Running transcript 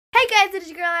guys, it is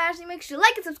your girl Ashley. Make sure to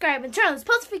like and subscribe and turn on those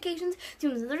post notifications to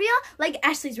know the real like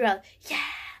Ashley's Real. Yeah!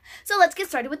 So let's get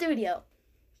started with the video.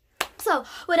 So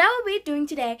what I will be doing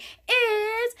today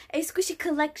is a squishy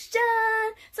collection.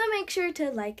 So make sure to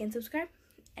like and subscribe.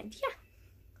 And yeah.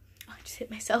 Oh, I just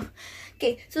hit myself.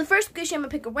 Okay, so the first squishy, I'm going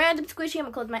to pick a random squishy. I'm going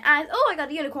to close my eyes. Oh, I got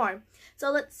a unicorn.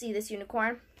 So let's see this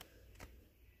unicorn.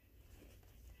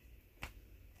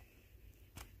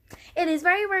 It is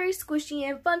very, very squishy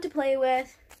and fun to play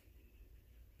with.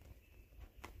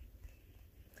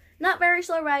 Not very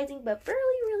slow rising, but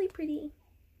really pretty.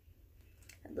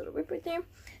 A little rip right there.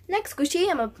 Next squishy,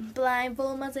 I'm going to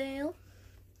blindfold myself.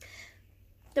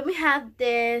 Then we have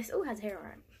this. Oh, it has hair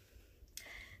on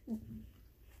it.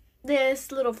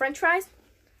 This little french fries.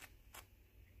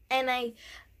 And I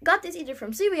got this either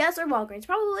from CVS or Walgreens.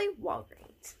 Probably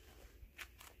Walgreens.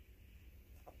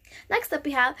 Next up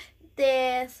we have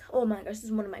this. Oh my gosh, this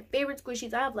is one of my favorite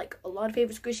squishies. I have like a lot of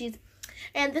favorite squishies.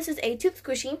 And this is a tooth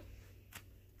squishy.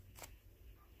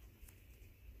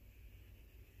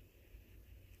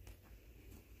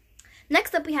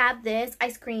 Next up we have this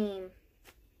ice cream.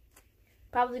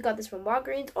 Probably got this from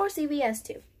Walgreens or CVS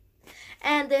too.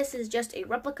 And this is just a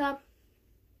replica.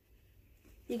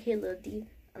 You can hear a little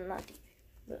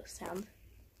little sound.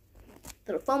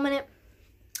 Little foam in it.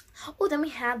 Oh, then we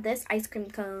have this ice cream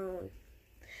cone.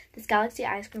 This Galaxy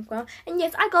ice cream cone. And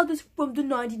yes, I got this from the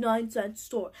 99-cent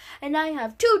store. And I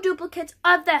have 2 duplicates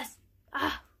of this.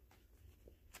 Ah.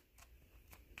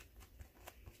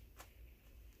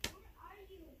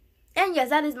 And yes,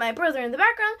 that is my brother in the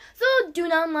background, so do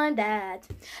not mind that.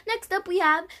 Next up we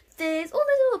have this, oh,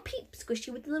 this little peep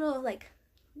squishy with a little, like,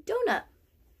 donut,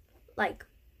 like,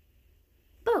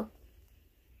 bow.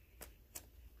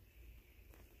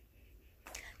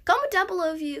 Comment down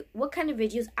below if you, what kind of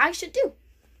videos I should do.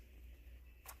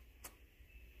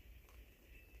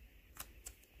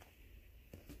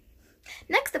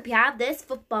 Next up we have this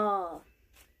football.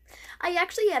 I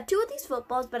actually have 2 of these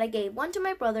footballs, but I gave one to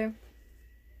my brother.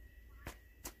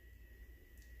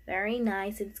 Very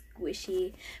nice and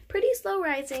squishy. Pretty slow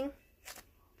rising.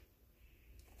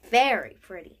 Very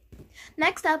pretty.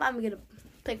 Next up, I'm going to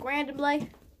pick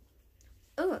randomly.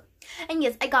 Oh, and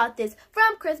yes, I got this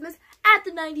from Christmas at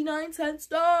the 99-cent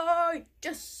store.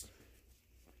 Just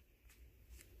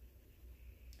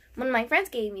one of my friends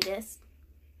gave me this.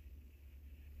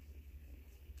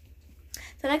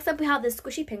 So next up, we have this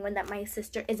squishy penguin that my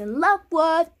sister is in love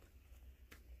with.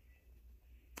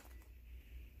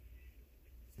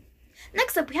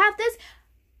 Next up, we have this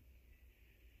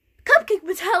cupcake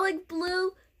metallic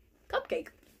blue cupcake.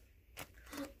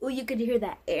 Oh, you could hear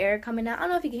that air coming out. I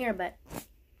don't know if you can hear it, but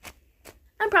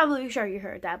I'm probably sure you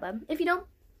heard that, but if you don't,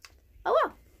 oh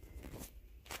well.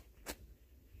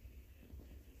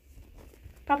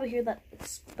 Probably hear that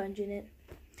sponge in it.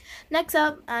 Next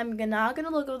up, I'm not gonna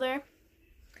look over there.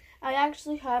 I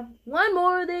actually have one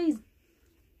more of these.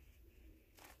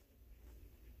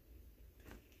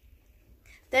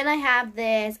 Then I have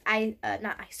this,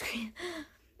 not ice cream.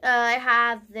 I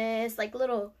have this like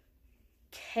little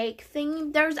cake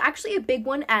thing. There's actually a big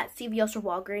one at CVS or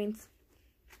Walgreens.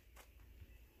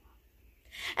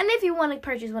 And if you want to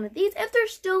purchase one of these, if they're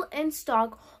still in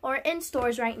stock or in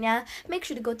stores right now, make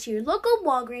sure to go to your local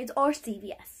Walgreens or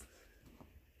CVS.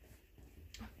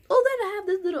 Oh, then I have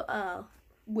this little,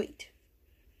 wait.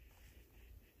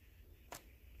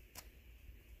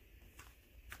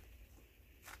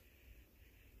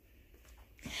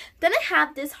 Then I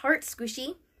have this heart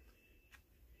squishy.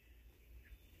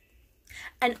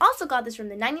 And also got this from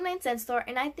the 99-cent store.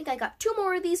 And I think I got 2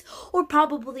 more of these. Or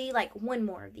probably like 1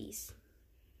 more of these.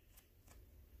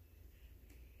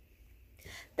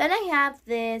 Then I have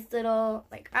this little,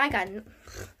 like,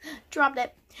 dropped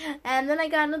it. And then I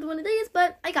got another one of these.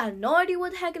 But I got no idea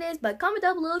what the heck it is. But comment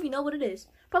down below if you know what it is.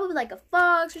 Probably like a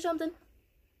fox or something.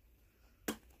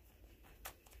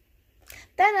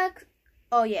 Then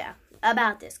oh yeah.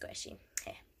 About this squishy.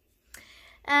 Okay.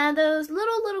 And this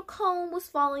little cone was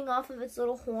falling off of its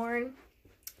little horn.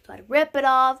 So I had to rip it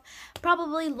off.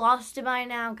 Probably lost it by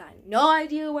now. Got no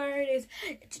idea where it is.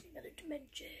 It's in another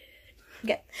dimension.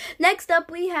 Okay. Next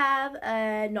up we have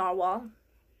a narwhal.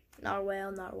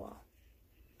 Narwhal.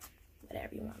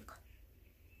 Whatever you want to call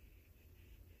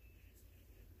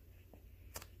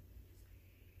it.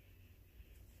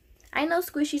 I know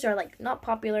squishies are like not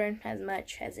popular as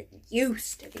much as it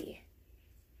used to be.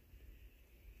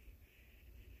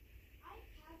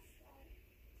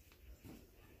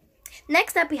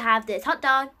 Next up, we have this hot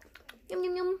dog. Yum,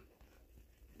 yum, yum.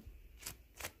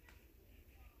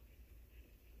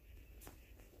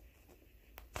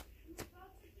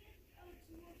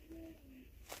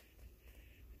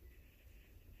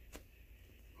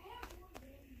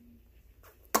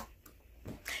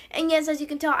 And yes, as you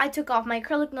can tell, I took off my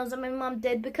acrylic nails that my mom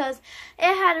did because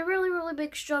it had a really, really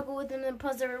big struggle with them. And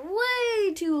plus, they were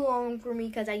way too long for me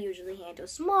because I usually handle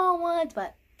small ones.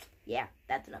 But yeah,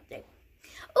 that's an update.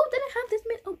 Oh, then I have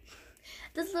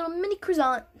this little mini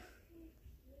croissant.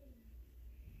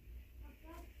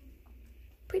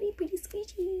 Pretty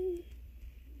squishy.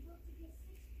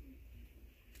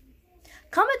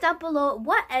 Comment down below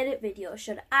what edit video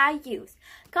should I use.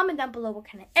 Comment down below what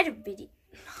kind of edit video.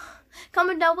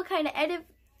 Comment down what kind of edit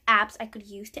apps I could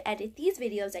use to edit these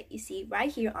videos that you see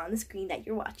right here on the screen that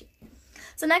you're watching.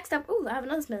 So next up, I have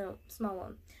another small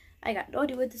one. I got no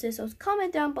idea what this is, so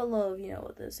comment down below if you know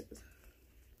what this is.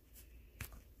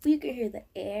 You can hear the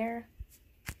air.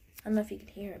 I don't know if you can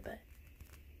hear it, but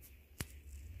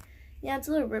yeah, it's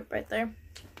a little rip right there.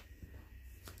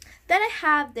 Then I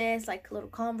have this like little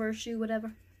Converse shoe,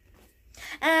 whatever.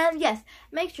 And yes,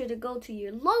 make sure to go to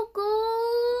your local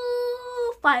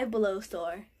Five Below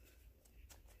store.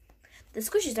 The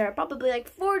squishies are probably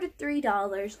like $4 to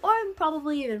 $3 or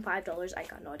probably even $5. I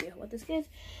got no idea what this is.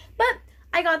 But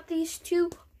I got these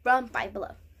two from Five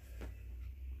Below.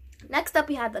 Next up,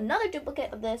 we have another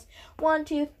duplicate of this. 1,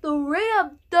 2, 3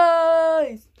 of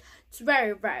these. It's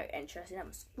very, very interesting. I'm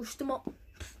going to squish them all.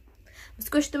 I'm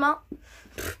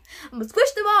going to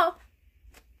squish them all.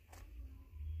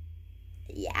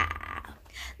 Yeah.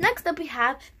 Next up, we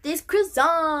have this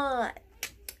croissant.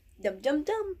 Dum dum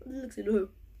dum. Looks at her.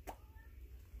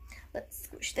 Let's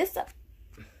squish this up.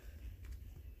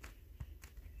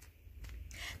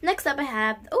 Next up, I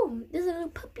have this is a little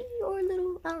puppy or a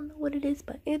little, I don't know what it is,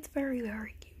 but it's very,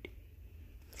 very cute.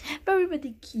 Very,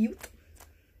 very cute.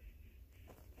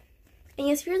 And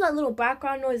yes, here's that little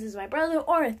background noise. This is my brother,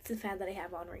 or it's the fan that I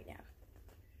have on right now.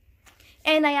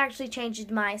 And I actually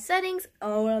changed my settings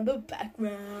on the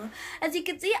background. As you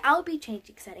can see, I'll be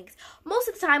changing settings most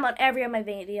of the time on every of my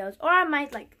videos. Or I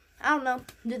might,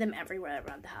 do them everywhere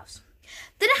around the house.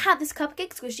 Then I have this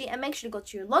cupcake squishy, and make sure to go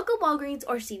to your local Walgreens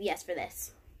or CVS for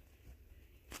this.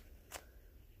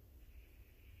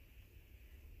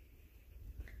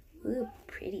 Ooh,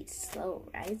 pretty slow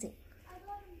rising.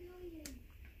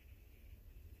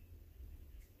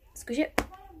 Squish it.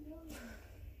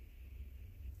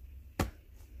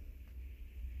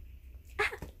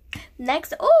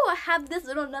 Next, I have this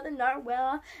another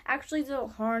narwhal. Actually, it's a little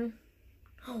horn.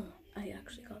 Oh, I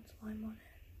actually got slime on it.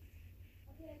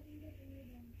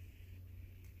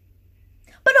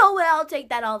 But oh well, I'll take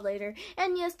that off later.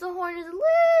 And yes, the horn is a little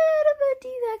bit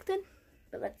defected.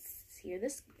 But let's hear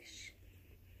this squish.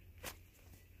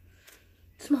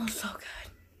 It smells so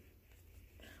good.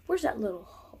 Where's that little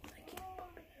hole I keep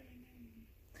popping?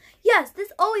 Yes,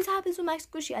 this always happens with my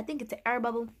squishy. I think it's an air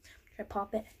bubble. Should I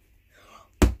pop it?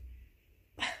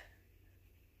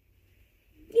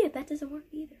 Yeah, that doesn't work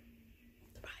either.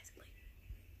 Surprisingly.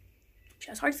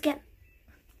 Just as hard as can.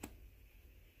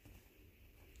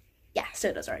 Yeah, so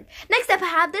it does work. Next up, I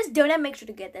have this donut. Make sure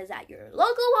to get this at your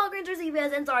local Walgreens or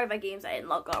CVS. And sorry if I gave it in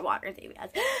local Walgreens or CVS.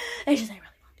 It's just I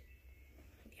really want to.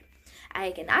 Yeah.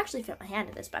 I can actually fit my hand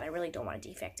in this, but I really don't want to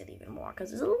defect it even more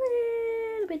because it's a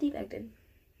little bit defected.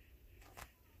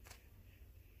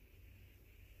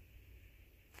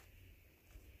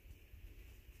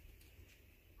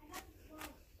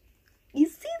 You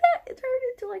see that? It turned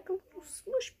into like a little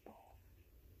smush ball.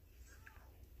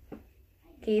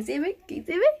 Can you see me? Can you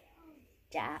see me?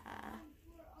 Yeah.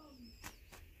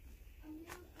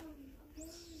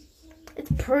 It's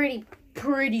pretty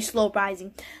slow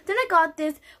rising. Then I got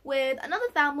this with another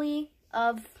family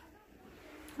of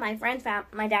my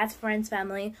dad's friend's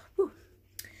family.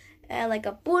 Like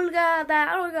a pulga that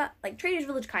I got like Trader's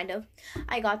Village kind of.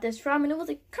 I got this from, and it was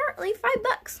like currently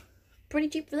 $5. Pretty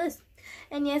cheap for this.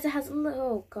 And yes, it has a little,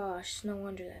 oh gosh, no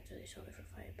wonder that's really sold it for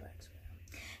 $5.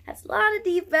 It has a lot of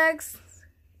defects,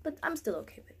 but I'm still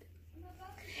okay with it.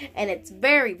 And it's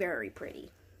very, very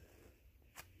pretty.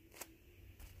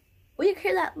 Oh, you can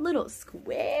hear that little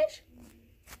squish?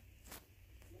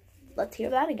 Let's hear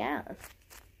that again.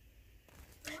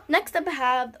 Next up I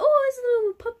have, this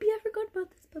little puppy. I forgot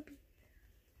about this puppy.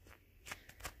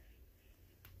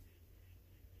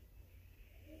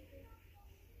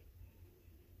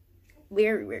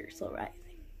 Very, very slow rising.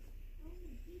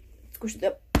 Squish it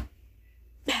up.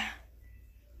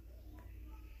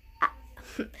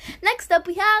 Next up,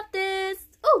 we have this.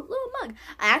 Little mug.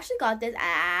 I actually got this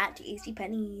at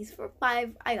JCPenney's for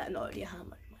 $5. I got no idea how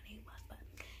much money it was, but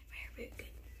very, very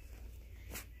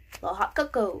good. Little hot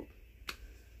cocoa.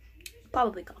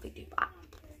 Probably coffee too.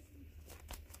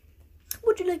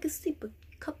 Would you like a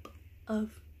cup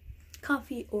of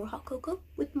coffee or hot cocoa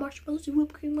with marshmallows and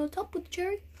whipped cream on top with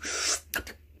cherry?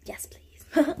 Yes, please.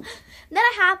 Then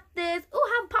I have this. Oh,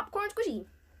 I have popcorn squishy.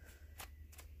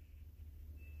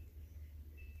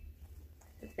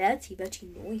 Very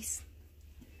nice.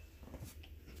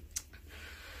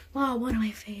 Wow, one of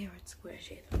my favorite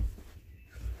squishies.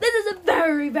 This is a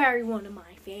very one of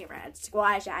my favorite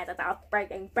squishies. Without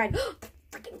breaking bread.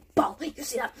 Freaking ball. You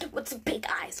see that? With some big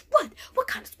eyes. What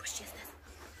kind of squishy is this?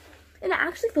 And it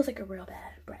actually feels like a real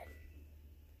bad bread.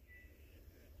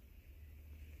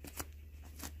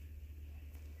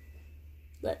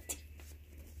 Let's see.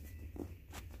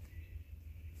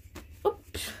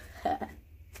 Oops.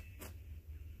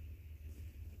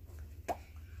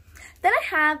 Then I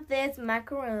have this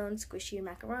macaron, squishy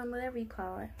macaron, whatever you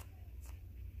call it.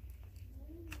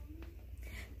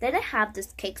 Then I have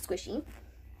this cake squishy.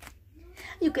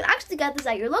 You can actually get this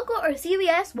at your local or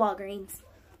CVS Walgreens.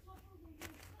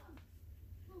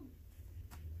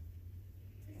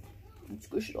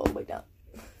 Squish it all the way down.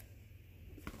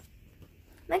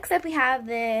 Next up we have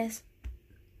this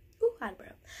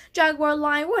jaguar,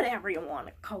 lion, whatever you want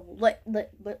to call it,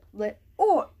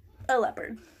 or a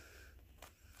leopard.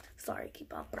 Sorry,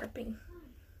 keep on burping.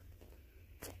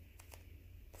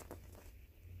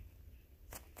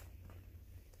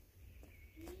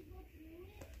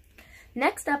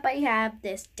 Next up, I have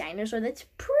this dinosaur that's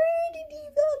pretty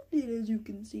defected, as you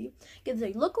can see. Get this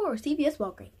at local or CVS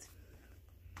Walgreens.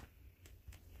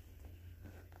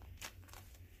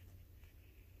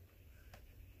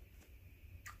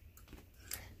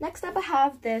 Next up, I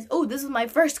have this. Oh, this is my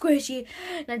first squishy.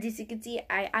 Now, as you can see,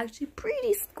 I actually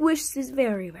pretty squished this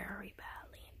very badly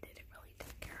and didn't really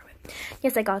take care of it.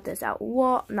 Yes, I got this at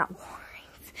not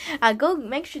Walgreens. Go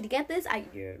make sure to get this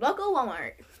at your local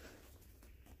Walmart.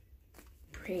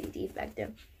 Pretty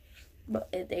defective,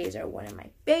 but these are one of my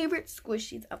favorite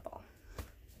squishies of all.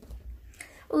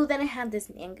 Oh, then I have this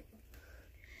mango.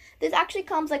 This actually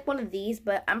comes like one of these,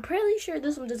 but I'm pretty sure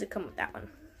this one doesn't come with that one.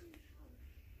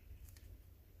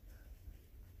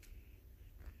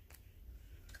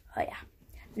 Oh yeah.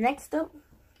 Next up,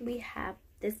 we have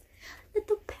this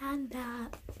little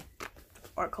panda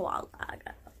or koala.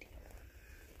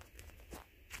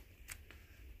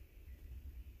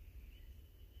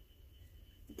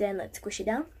 Then let's squish it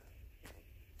down.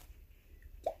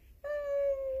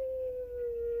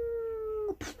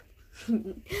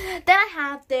 Then I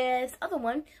have this other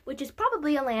one, which is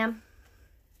probably a lamb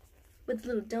with a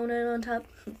little donut on top.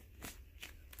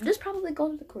 This probably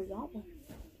goes with the croissant one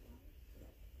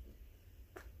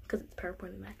because it's purple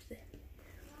and it matches it.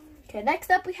 Okay,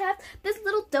 next up we have this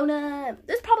little donut.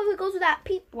 This probably goes with that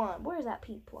peep one. Where is that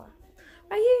peep one?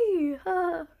 Right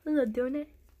here. Little donut.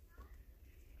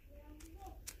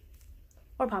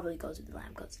 Or probably goes with the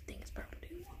lamb because the thing is purple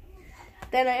too.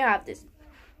 Then I have this,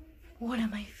 one of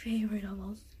my favorite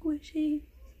almost squishy.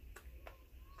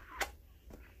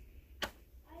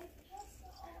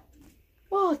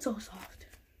 Oh, it's so soft.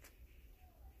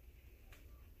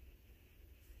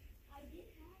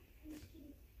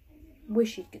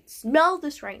 Wish you could smell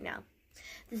this right now.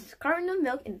 This is caramel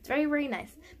milk and it's very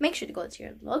nice. Make sure to go to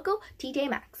your local TJ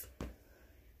Maxx.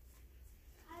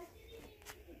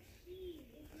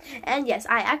 And yes,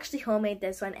 I actually homemade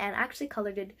this one and actually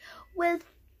colored it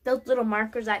with those little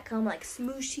markers that come like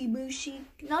smooshy mooshy.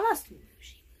 No, not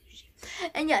smooshy mooshy.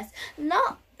 And yes,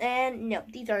 no,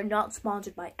 these are not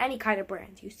sponsored by any kind of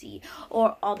brands you see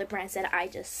or all the brands that I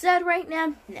just said right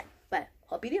now. No, but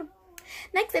hope you do.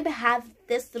 Next, I have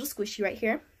this little squishy right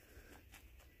here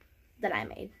that I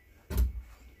made.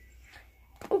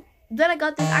 Oh, then I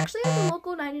got this actually at the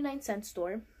local 99-cent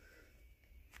store.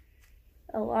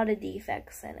 A lot of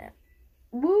defects in it.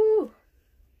 Woo!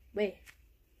 Wait.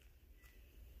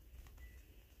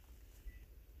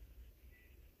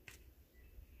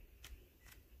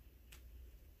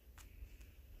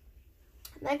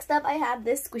 Next up, I have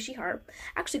this squishy heart.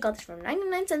 Actually got this from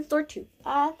 99-cent store too.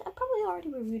 I probably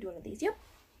already reviewed one of these. Yep.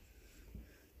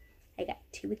 I got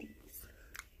 2 of these.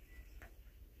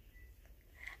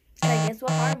 So I guess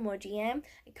what heart emoji I am?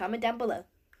 Comment down below.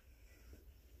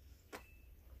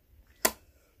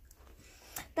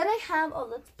 Then I have,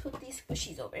 let's put these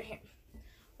squishies over here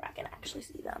where I can actually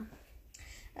see them.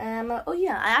 Oh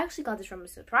yeah, I actually got this from a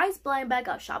surprise blind bag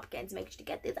of Shopkins. Make sure to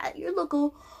get this at your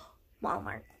local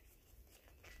Walmart.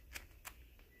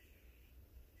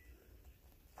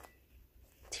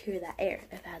 Hear that air,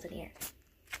 if it has any air.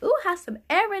 Ooh, has some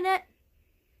air in it.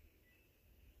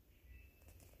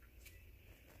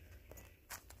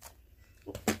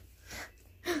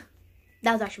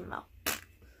 That was actually my mouth.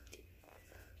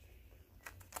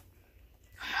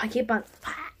 I keep on.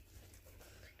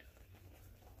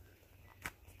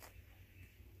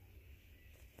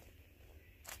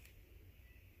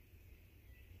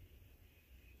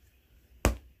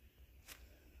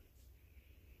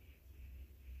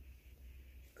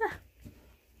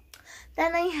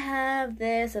 Then I have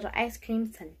this little ice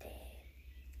cream sundae.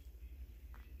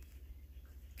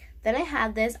 Then I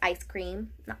have this ice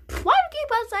cream. No, why do you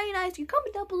keep on saying ice cream?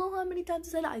 Comment down below how many times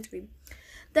I said ice cream.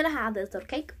 Then I have this little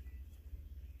cake.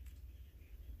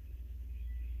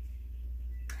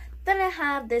 Then I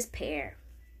have this pear.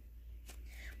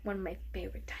 One of my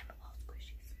favorite type of all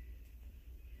squishies.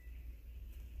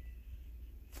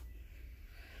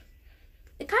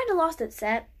 It kind of lost its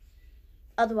set.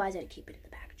 Otherwise, I'd keep it in the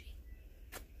packaging.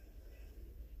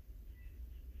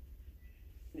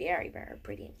 Very, very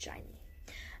pretty and shiny.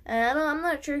 I'm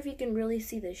not sure if you can really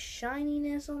see the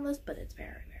shininess on this, but it's very,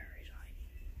 very shiny.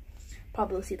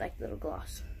 Probably see like little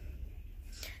gloss.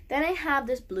 Then I have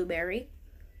this blueberry.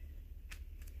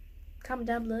 Comment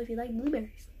down below if you like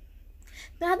blueberries.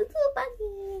 Then I have this little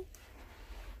bunny.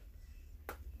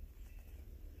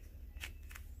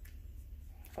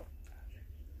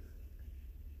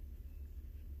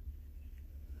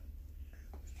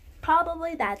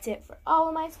 Probably that's it for all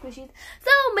of my squishies. So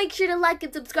make sure to like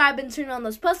and subscribe and turn on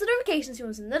those post notifications so you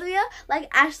won't miss another video like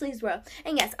Ashley's World.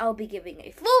 And yes, I'll be giving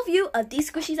a full view of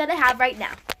these squishies that I have right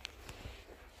now.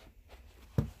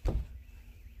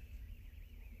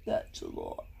 That's a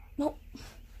lot. No,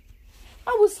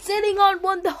 I was sitting on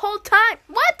one the whole time.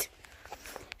 What?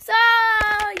 So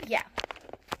yeah.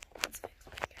 Let's fix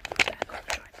my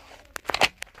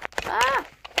camera.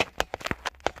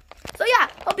 So yeah,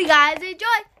 hope you guys enjoy.